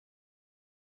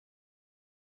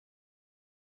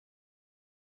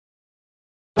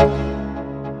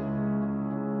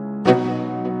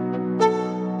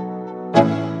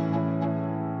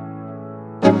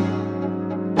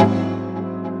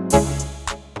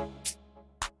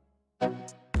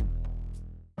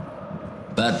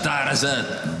But that is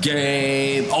it.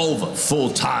 Game over. Full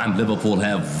time. Liverpool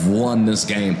have won this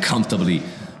game comfortably.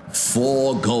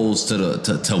 4 goals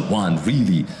to 1.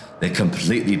 Really, they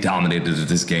completely dominated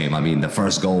this game. I mean, the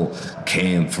first goal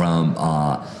came from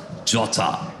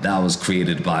Jota. That was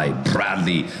created by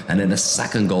Bradley. And then the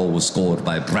second goal was scored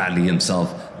by Bradley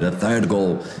himself. The third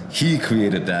goal, he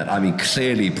created that. I mean,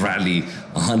 clearly Bradley,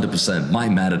 100%. My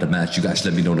man of the match. You guys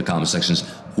let me know in the comment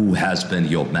sections who has been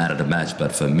your man of the match.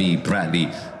 But for me, Bradley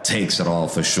takes it all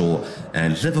for sure.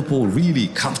 And Liverpool really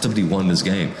comfortably won this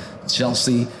game.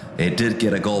 Chelsea, they did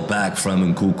get a goal back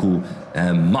from Nkunku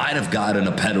and might have gotten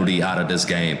a penalty out of this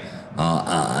game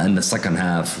in the second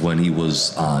half when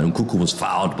Nkunku was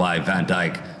fouled by Van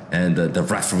Dijk. And the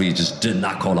referee just did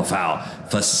not call a foul.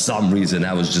 For some reason,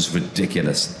 that was just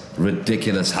ridiculous.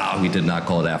 Ridiculous how he did not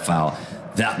call that foul.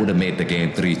 That would have made the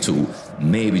game 3-2.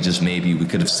 Maybe, just maybe, we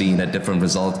could have seen a different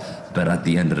result. But at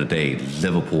the end of the day,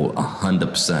 Liverpool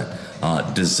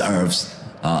 100% deserves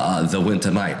the win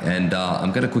tonight. And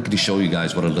I'm going to quickly show you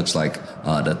guys what it looks like,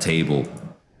 the table.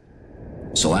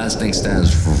 So as things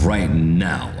stands right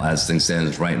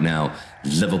now,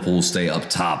 Liverpool stay up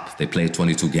top. They played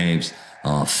 22 games.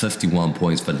 51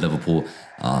 points for Liverpool.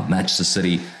 Manchester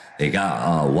City, they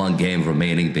got 1 game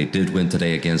remaining. They did win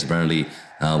today against Burnley,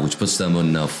 which puts them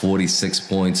on 46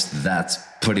 points. That's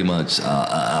pretty much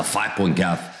a 5-point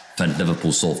gap for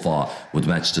Liverpool so far, with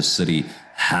Manchester City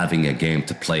having a game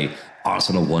to play.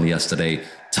 Arsenal won yesterday.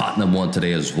 Tottenham won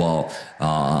today as well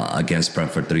against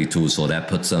Brentford 3-2. So that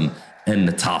puts them in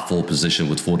the top 4 position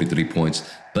with 43 points.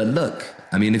 But look,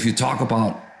 I mean, if you talk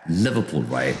about Liverpool,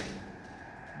 right?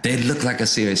 They look like a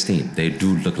serious team. They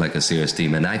do look like a serious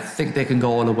team. And I think they can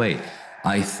go all the way.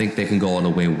 I think they can go all the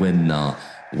way and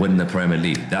win the Premier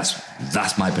League.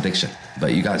 That's my prediction.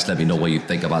 But you guys let me know what you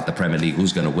think about the Premier League,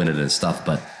 who's going to win it and stuff.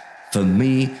 But for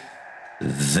me,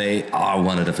 they are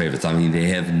one of the favorites. I mean, they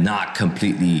have not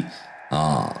completely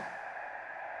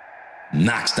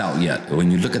maxed out yet.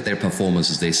 When you look at their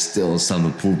performances, there's still some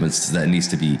improvements that needs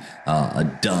to be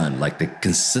done. Like, they're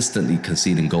consistently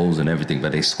conceding goals and everything,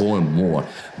 but they're scoring more.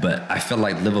 But I feel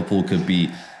like Liverpool could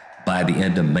be, by the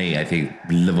end of May, I think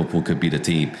Liverpool could be the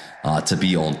team to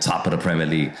be on top of the Premier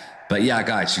League. But yeah,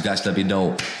 guys, you guys let me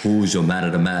know who's your man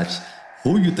of the match.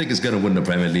 Who you think is going to win the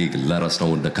Premier League? Let us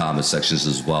know in the comment sections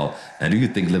as well. And do you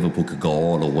think Liverpool could go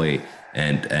all the way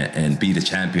and be the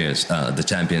champions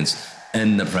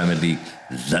in the Premier League?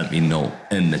 Let me know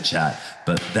in the chat.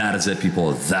 But that is it,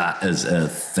 people. That is it.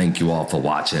 Thank you all for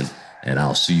watching, and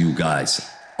I'll see you guys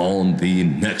on the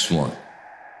next one.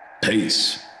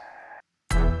 Peace.